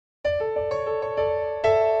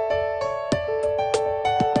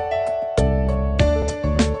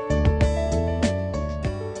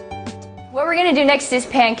going to do next is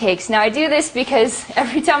pancakes. Now I do this because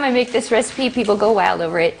every time I make this recipe, people go wild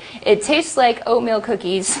over it. It tastes like oatmeal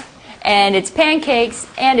cookies, and it's pancakes,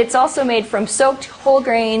 and it's also made from soaked whole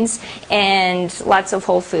grains and lots of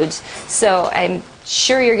whole foods. So I'm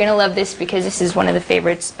sure you're going to love this because this is one of the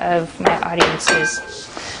favorites of my audiences.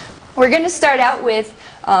 We're going to start out with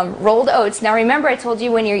rolled oats. Now remember, I told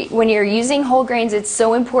you when you're using whole grains, it's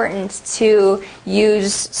so important to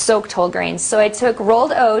use soaked whole grains. So I took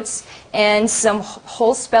rolled oats and some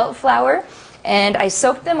whole spelt flour, and I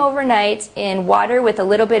soaked them overnight in water with a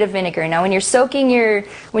little bit of vinegar. Now when you're soaking your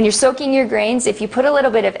grains, if you put a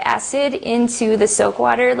little bit of acid into the soak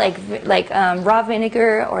water, like raw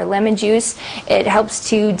vinegar or lemon juice, it helps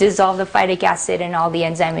to dissolve the phytic acid and all the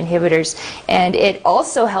enzyme inhibitors, and it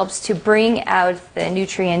also helps to bring out the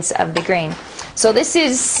nutrients of the grain. So this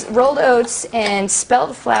is rolled oats and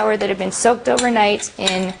spelt flour that have been soaked overnight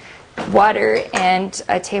in water and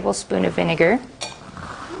a tablespoon of vinegar.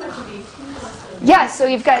 Yeah, so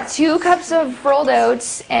you've got 2 cups of rolled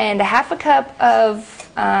oats and a half a cup of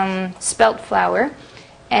spelt flour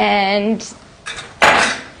and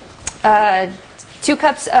 2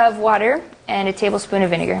 cups of water and a tablespoon of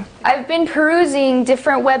vinegar. I've been perusing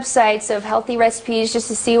different websites of healthy recipes just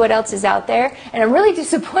to see what else is out there, and I'm really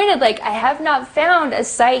disappointed. Like, I have not found a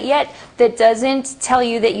site yet that doesn't tell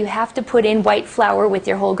you that you have to put in white flour with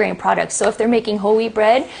your whole grain products. So if they're making whole wheat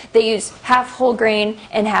bread, they use half whole grain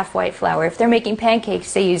and half white flour. If they're making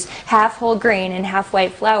pancakes, they use half whole grain and half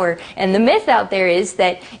white flour. And the myth out there is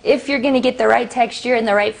that if you're going to get the right texture and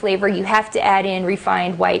the right flavor, you have to add in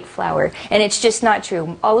refined white flour. And it's just not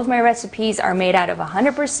true. All of my recipes are made out of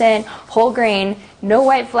 100% whole grain, no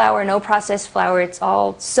white flour, no processed flour. It's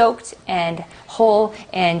all soaked and whole,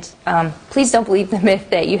 and please don't believe the myth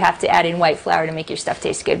that you have to add in white flour to make your stuff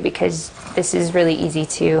taste good, because this is really easy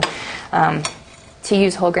to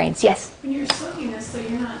use whole grains. Yes? When you're soaking this, so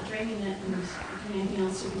you're not draining it and doing anything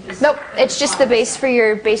else? Because nope, it's just the base for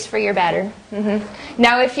your batter.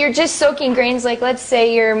 Now if you're just soaking grains, like let's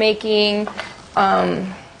say you're making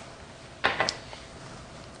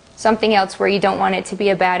something else where you don't want it to be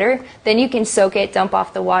a batter, then you can soak it, dump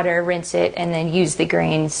off the water, rinse it, and then use the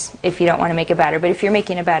grains if you don't want to make a batter. But if you're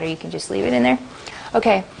making a batter, you can just leave it in there.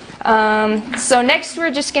 Okay, so next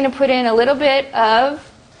we're just going to put in a little bit of,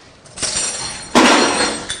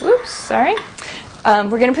 whoops, sorry.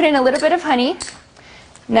 We're going to put in a little bit of honey.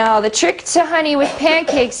 Now the trick to honey with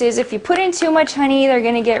pancakes is if you put in too much honey, they're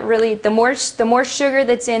going to get really, the more sugar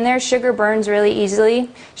that's in there, sugar burns really easily.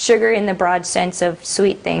 Sugar in the broad sense of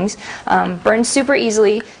sweet things burns super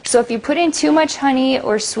easily. So if you put in too much honey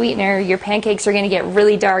or sweetener, your pancakes are going to get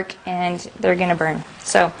really dark and they're going to burn.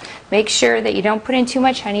 So make sure that you don't put in too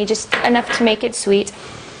much honey, just enough to make it sweet.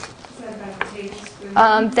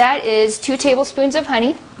 That is 2 tablespoons of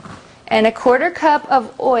honey and a 1/4 cup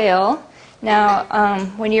of oil. Now,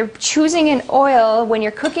 when you're choosing an oil, when you're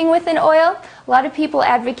cooking with an oil, a lot of people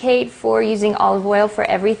advocate for using olive oil for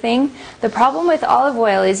everything. The problem with olive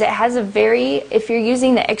oil is it has a very, if you're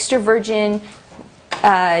using the extra virgin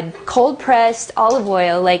cold-pressed olive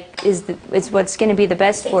oil, like is what's going to be the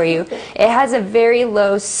best for you, it has a very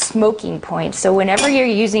low smoking point. So whenever you're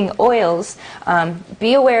using oils,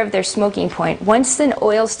 be aware of their smoking point. Once an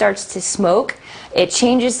oil starts to smoke, it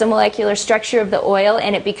changes the molecular structure of the oil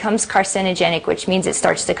and it becomes carcinogenic, which means it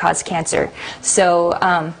starts to cause cancer. So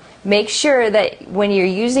make sure that when you're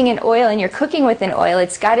using an oil and you're cooking with an oil,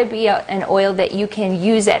 it's got to be an oil that you can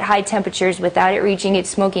use at high temperatures without it reaching its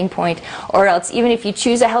smoking point, or else even if you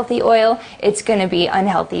choose a healthy oil, it's going to be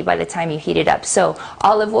unhealthy by the time you heat it up. So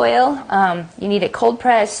olive oil, you need it cold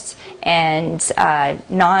pressed and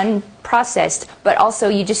non-processed, but also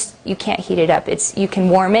you can't heat it up. You can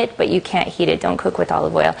warm it, but you can't heat it. Don't cook with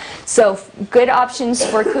olive oil. So good options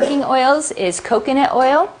for cooking oils is coconut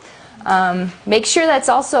oil. Make sure that's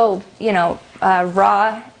also,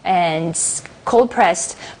 raw and cold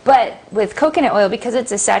pressed. But with coconut oil, because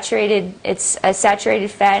it's a saturated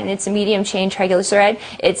fat and it's a medium chain triglyceride,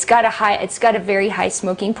 it's got a very high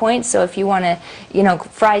smoking point. So if you want to,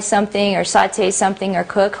 fry something or saute something or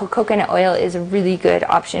cook, coconut oil is a really good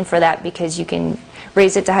option for that because you can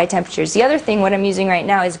raise it to high temperatures. The other thing, what I'm using right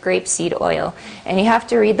now, is grapeseed oil, and you have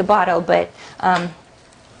to read the bottle, but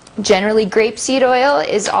generally, grapeseed oil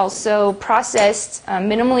is also processed,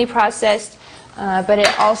 minimally processed, but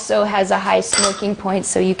it also has a high smoking point,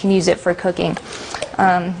 so you can use it for cooking.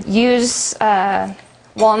 Use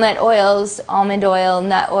walnut oils, almond oil,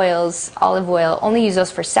 nut oils, olive oil. Only use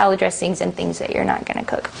those for salad dressings and things that you're not going to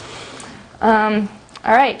cook. All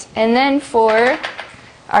right, and then for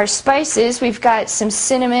our spices, we've got some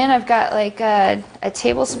cinnamon. I've got like a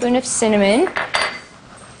tablespoon of cinnamon.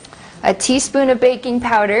 a teaspoon of baking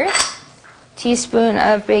powder, teaspoon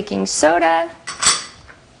of baking soda,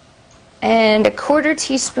 and a 1/4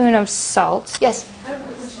 teaspoon of salt. Yes? I have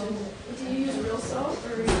a question. Do you use real salt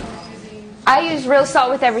or are you using... I use real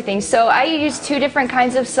salt with everything. So I use 2 different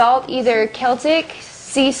kinds of salt, either Celtic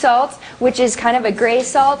sea salt, which is kind of a gray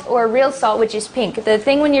salt, or real salt, which is pink. The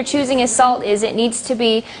thing when you're choosing a salt is it needs to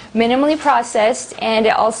be minimally processed, and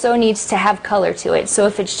it also needs to have color to it. So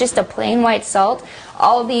if it's just a plain white salt,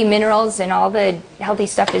 all the minerals and all the healthy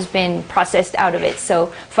stuff has been processed out of it. So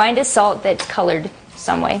find a salt that's colored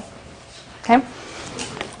some way. Okay?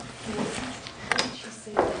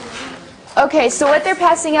 Okay, so what they're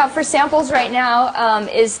passing out for samples right now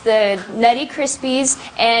is the Nutty Krispies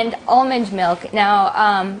and almond milk.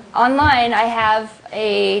 Now, online I have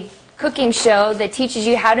a cooking show that teaches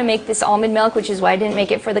you how to make this almond milk, which is why I didn't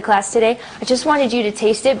make it for the class today. I just wanted you to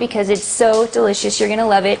taste it because it's so delicious. You're going to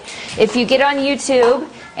love it. If you get on YouTube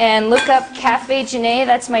and look up Cafe Janae,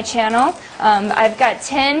 that's my channel. I've got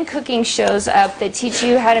 10 cooking shows up that teach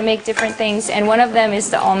you how to make different things, and one of them is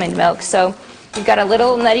the almond milk. So we've got a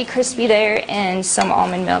little Nutty Crispy there and some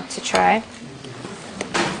almond milk to try.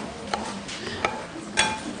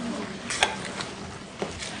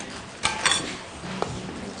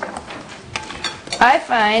 I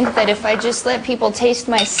find that if I just let people taste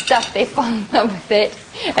my stuff, they fall in love with it,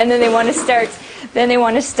 and then they want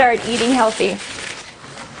to start eating healthy.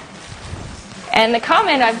 And the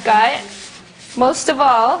comment I've got, most of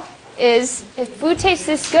all, is if food tastes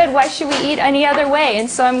this good, why should we eat any other way? And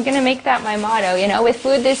so I'm going to make that my motto, you know, with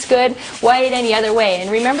food this good, why eat any other way?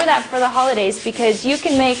 And remember that for the holidays, because you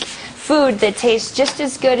can make food that tastes just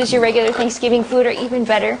as good as your regular Thanksgiving food, or even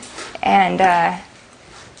better,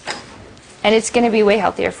 and it's going to be way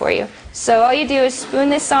healthier for you. So all you do is spoon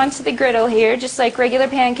this onto the griddle here, just like regular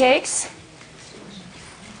pancakes.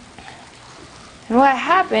 And what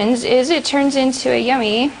happens is it turns into a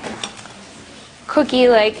yummy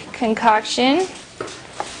cookie-like concoction.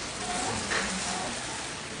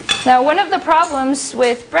 Now, one of the problems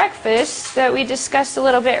with breakfast that we discussed a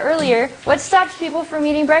little bit earlier, what stops people from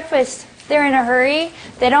eating breakfast? They're in a hurry,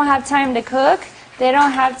 they don't have time to cook, they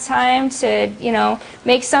don't have time to, you know,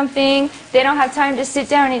 make something, they don't have time to sit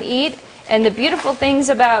down and eat. And the beautiful things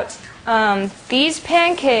about these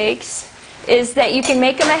pancakes is that you can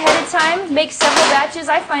make them ahead of time, make several batches.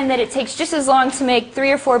 I find that it takes just as long to make 3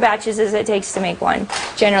 or 4 batches as it takes to make one,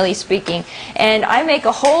 generally speaking. And I make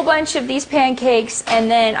a whole bunch of these pancakes, and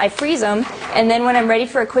then I freeze them, and then when I'm ready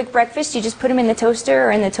for a quick breakfast, you just put them in the toaster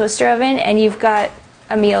or in the toaster oven, and you've got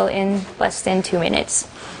a meal in less than 2 minutes.